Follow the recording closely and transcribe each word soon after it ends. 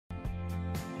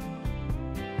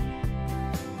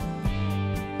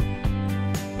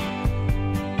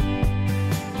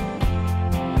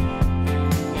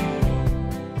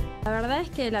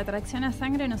que la tracción a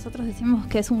sangre nosotros decimos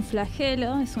que es un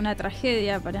flagelo, es una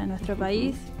tragedia para nuestro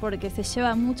país, porque se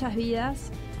lleva muchas vidas,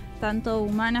 tanto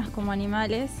humanas como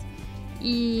animales,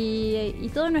 y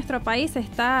todo nuestro país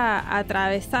está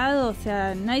atravesado, o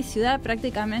sea, no hay ciudad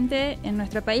prácticamente en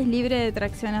nuestro país libre de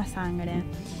tracción a sangre.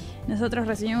 Nosotros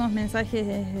recibimos mensajes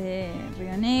desde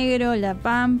Río Negro, La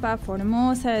Pampa,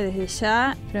 Formosa, desde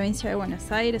ya, provincia de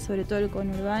Buenos Aires, sobre todo el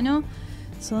conurbano.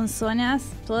 Son zonas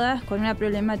todas con una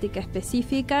problemática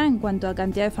específica en cuanto a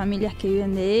cantidad de familias que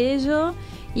viven de ello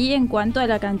y en cuanto a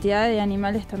la cantidad de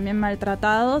animales también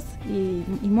maltratados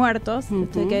y muertos,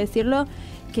 esto hay que decirlo,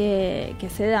 que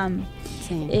se dan.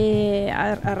 Sí.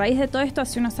 A raíz de todo esto,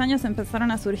 hace unos años empezaron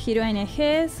a surgir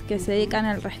ONGs que se dedican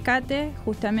al rescate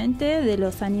justamente de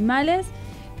los animales,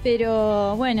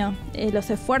 pero bueno,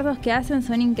 los esfuerzos que hacen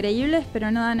son increíbles,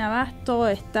 pero no dan abasto,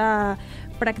 está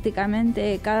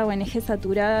prácticamente cada ONG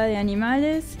saturada de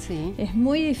animales, sí. Es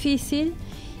muy difícil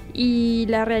y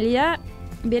la realidad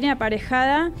viene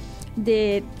aparejada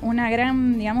de una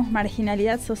gran, digamos,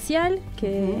 marginalidad social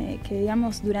que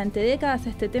digamos, durante décadas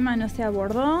este tema no se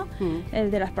abordó, el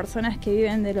de las personas que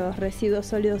viven de los residuos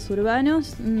sólidos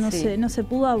urbanos, no se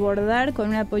pudo abordar con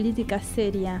una política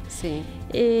seria. Sí.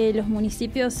 Los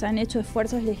municipios han hecho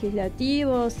esfuerzos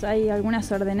legislativos, hay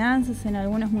algunas ordenanzas en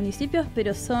algunos municipios,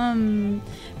 pero son,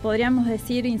 podríamos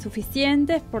decir,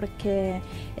 insuficientes porque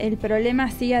el problema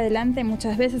sigue adelante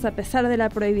muchas veces a pesar de la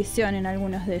prohibición en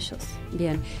algunos de ellos.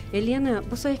 Bien. Eliana,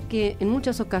 vos sabés que en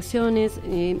muchas ocasiones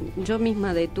yo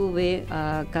misma detuve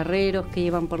a carreros que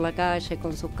iban por la calle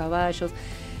con sus caballos,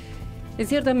 en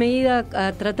cierta medida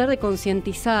a tratar de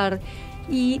concientizar,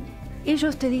 y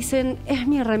ellos te dicen, es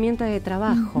mi herramienta de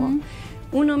trabajo.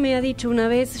 Uno me ha dicho una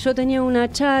vez, yo tenía una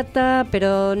chata,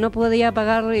 pero no podía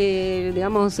pagar,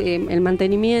 digamos, el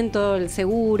mantenimiento, el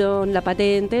seguro, la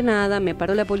patente, nada, me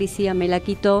paró la policía, me la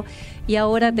quitó y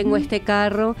ahora tengo este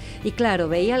carro. Y claro,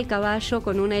 veía al caballo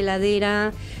con una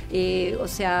heladera, o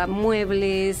sea,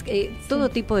 muebles, todo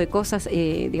tipo de cosas,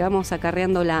 digamos,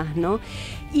 acarreándolas, ¿no?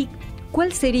 Y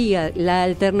 ¿cuál sería la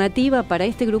alternativa para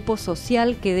este grupo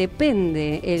social que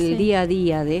depende el día a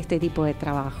día de este tipo de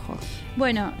trabajo?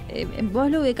 Bueno,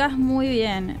 vos lo ubicás muy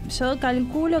bien. Yo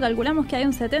calculamos que hay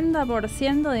un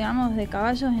 70%, digamos, de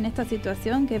caballos en esta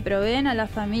situación que proveen a las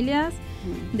familias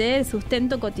del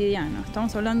sustento cotidiano.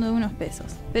 Estamos hablando de unos pesos.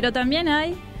 Pero también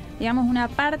hay, digamos, una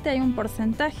parte, hay un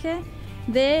porcentaje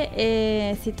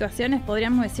de situaciones,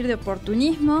 podríamos decir, de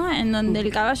oportunismo, en donde el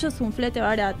caballo es un flete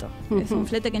barato, es un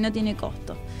flete que no tiene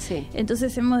costo. Sí.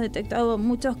 Entonces hemos detectado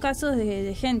muchos casos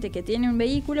de gente que tiene un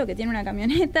vehículo, que tiene una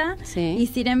camioneta, y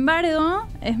sin embargo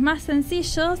es más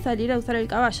sencillo salir a usar el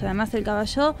caballo. Además el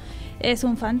caballo es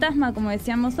un fantasma, como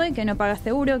decíamos hoy, que no paga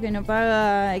seguro, que no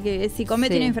paga, que si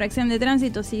comete una infracción de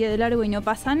tránsito sigue de largo y no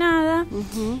pasa nada.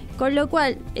 Con lo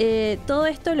cual, todo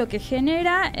esto lo que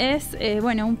genera es,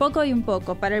 bueno, un poco y un poco.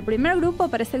 Para el primer grupo,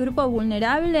 para ese grupo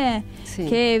vulnerable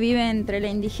que vive entre la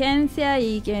indigencia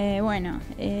y que, bueno,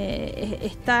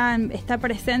 está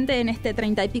presente en este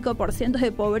 30 y pico %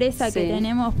 de pobreza que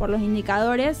tenemos por los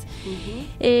indicadores,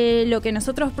 lo que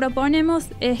nosotros proponemos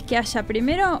es que haya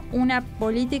primero una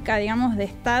política, digamos, de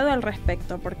Estado al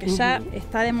respecto, porque ya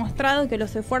está demostrado que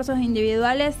los esfuerzos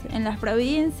individuales en las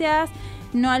provincias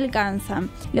no alcanzan.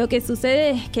 Lo que sucede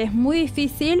es que es muy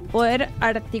difícil poder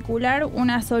articular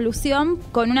una solución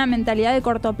con una mentalidad de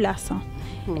corto plazo.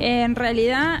 En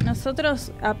realidad,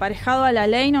 nosotros, aparejado a la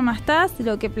ley No Más Tas,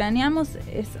 lo que planeamos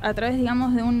es a través,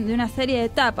 digamos, de una serie de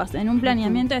etapas, en un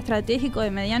planeamiento estratégico de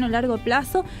mediano o largo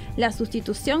plazo, la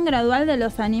sustitución gradual de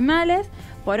los animales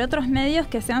por otros medios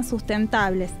que sean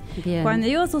sustentables. Bien. Cuando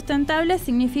digo sustentables,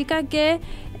 significa que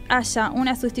haya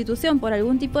una sustitución por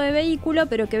algún tipo de vehículo,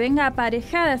 pero que venga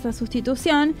aparejada esa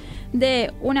sustitución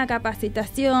de una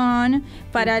capacitación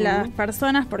para las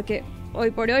personas, porque hoy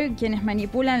por hoy quienes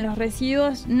manipulan los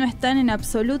residuos no están en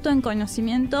absoluto en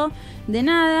conocimiento de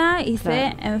nada y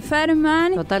se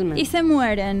enferman y se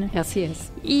mueren. Así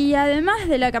es. Y además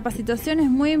de la capacitación es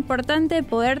muy importante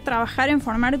poder trabajar en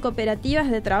formar cooperativas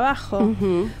de trabajo,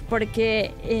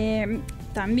 porque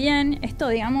también esto,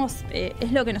 digamos,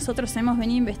 es lo que nosotros hemos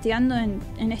venido investigando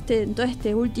en toda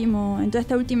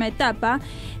esta última etapa.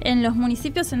 En los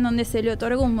municipios en donde se le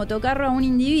otorgó un motocarro a un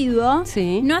individuo,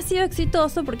 no ha sido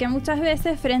exitoso porque muchas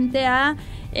veces frente a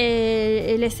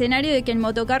el escenario de que el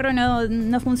motocarro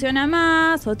no funciona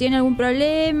más o tiene algún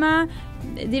problema,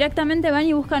 directamente van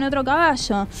y buscan otro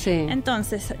caballo.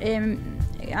 Entonces,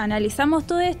 analizamos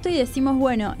todo esto y decimos,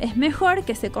 bueno, es mejor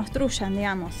que se construyan,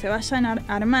 digamos, se vayan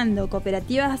armando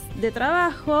cooperativas de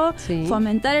trabajo, sí,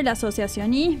 fomentar el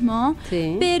asociacionismo,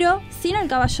 sí, pero sin el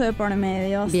caballo de por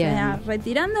medio, bien, o sea,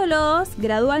 retirándolos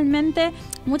gradualmente.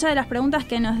 Muchas de las preguntas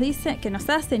que nos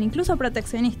hacen, incluso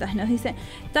proteccionistas, nos dicen,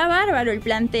 está bárbaro el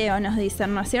planteo, nos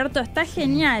dicen, ¿no es cierto? Está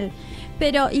genial.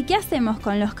 Pero, ¿y qué hacemos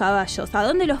con los caballos? ¿A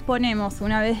dónde los ponemos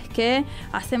una vez que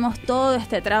hacemos todo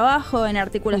este trabajo en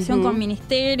articulación con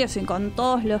ministerios y con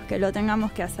todos los que lo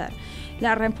tengamos que hacer?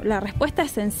 La respuesta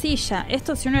es sencilla.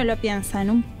 Esto, si uno lo piensa en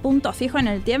un punto fijo en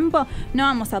el tiempo, no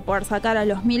vamos a poder sacar a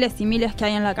los miles y miles que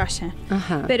hay en la calle.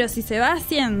 Ajá. Pero si se va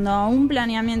haciendo un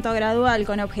planeamiento gradual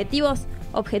con objetivos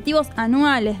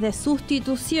anuales de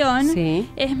sustitución, sí,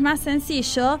 es más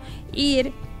sencillo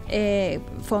ir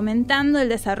fomentando el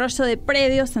desarrollo de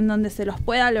predios en donde se los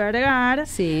pueda albergar,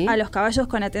 sí, a los caballos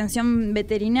con atención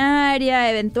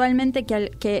veterinaria, eventualmente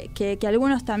que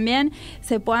algunos también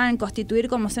se puedan constituir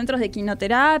como centros de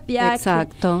equinoterapia.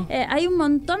 Exacto. Hay un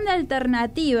montón de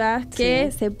alternativas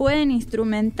que se pueden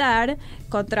instrumentar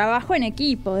con trabajo en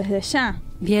equipo desde ya.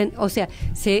 Bien, o sea,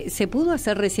 se pudo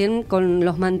hacer recién con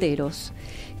los manteros,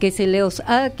 que se les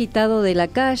ha quitado de la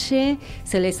calle,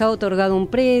 se les ha otorgado un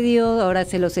predio, ahora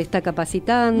se los está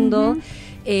capacitando,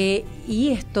 y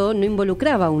esto no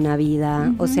involucraba una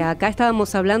vida. O sea, acá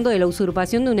estábamos hablando de la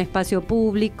usurpación de un espacio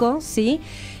público, ¿sí?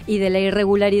 Y de la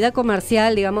irregularidad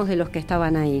comercial, digamos, de los que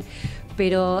estaban ahí.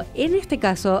 Pero en este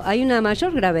caso hay una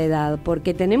mayor gravedad,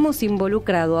 porque tenemos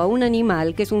involucrado a un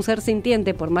animal que es un ser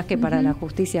sintiente, por más que para la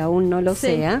justicia aún no lo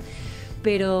sea.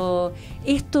 Pero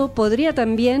esto podría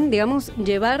también, digamos,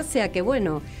 llevarse a que,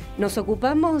 bueno, nos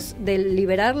ocupamos de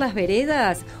liberar las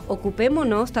veredas,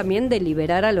 ocupémonos también de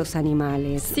liberar a los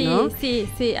animales, sí, ¿no? Sí.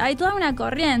 Hay toda una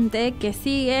corriente que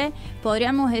sigue,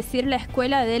 podríamos decir, la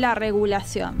escuela de la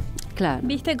regulación. Claro.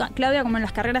 ¿Viste, Claudia, como en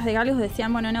las carreras de galgos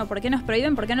decían, bueno, no, ¿por qué nos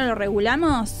prohíben? ¿Por qué no lo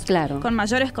regulamos? Claro. Con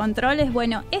mayores controles.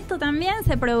 Bueno, esto también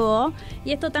se probó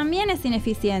y esto también es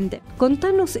ineficiente.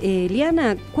 Contanos,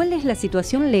 Eliana, ¿cuál es la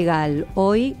situación legal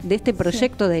hoy de este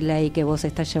proyecto de ley que vos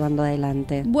estás llevando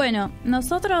adelante? Bueno,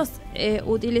 nosotros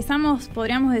utilizamos,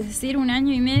 podríamos decir, 1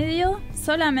 año y medio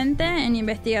solamente en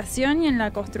investigación y en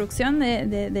la construcción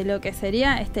de lo que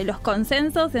sería los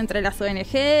consensos entre las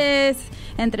ONGs,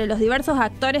 entre los diversos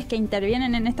actores que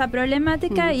intervienen en esta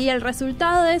problemática, y el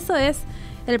resultado de eso es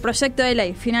el proyecto de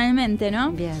ley, finalmente,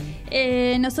 ¿no? Bien.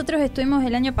 Nosotros estuvimos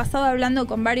el año pasado hablando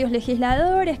con varios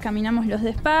legisladores, caminamos los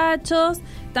despachos,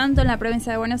 tanto en la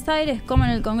provincia de Buenos Aires como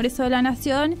en el Congreso de la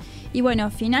Nación, y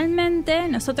bueno, finalmente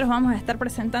nosotros vamos a estar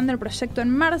presentando el proyecto en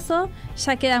marzo,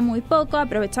 ya queda muy poco,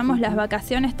 aprovechamos las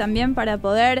vacaciones también para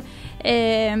poder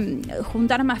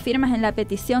juntar más firmas en la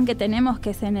petición que tenemos, que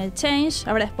es en el Change,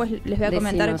 ahora después les voy a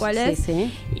comentar cuál es,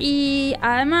 sí. Y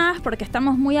además porque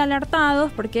estamos muy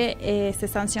alertados, porque se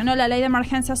sancionó la ley de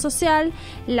emergencia social,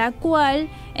 la cual,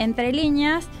 entre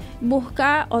líneas,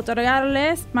 busca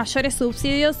otorgarles mayores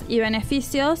subsidios y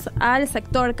beneficios al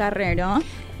sector carrero.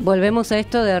 Volvemos a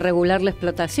esto de regular la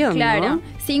explotación, claro, ¿no?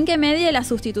 Sin que medie la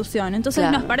sustitución.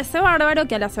 Entonces nos parece bárbaro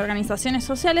que a las organizaciones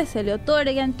sociales se le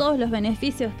otorguen todos los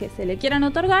beneficios que se le quieran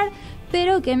otorgar,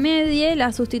 pero que medie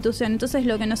la sustitución. Entonces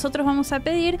lo que nosotros vamos a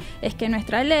pedir es que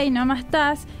nuestra ley, no más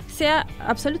TAS, sea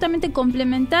absolutamente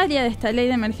complementaria de esta ley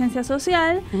de emergencia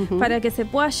social, para que se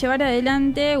pueda llevar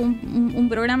adelante un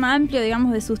programa amplio,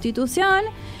 digamos, de sustitución,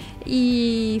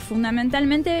 y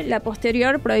fundamentalmente la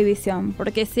posterior prohibición,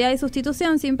 porque si hay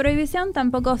sustitución sin prohibición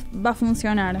tampoco va a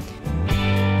funcionar.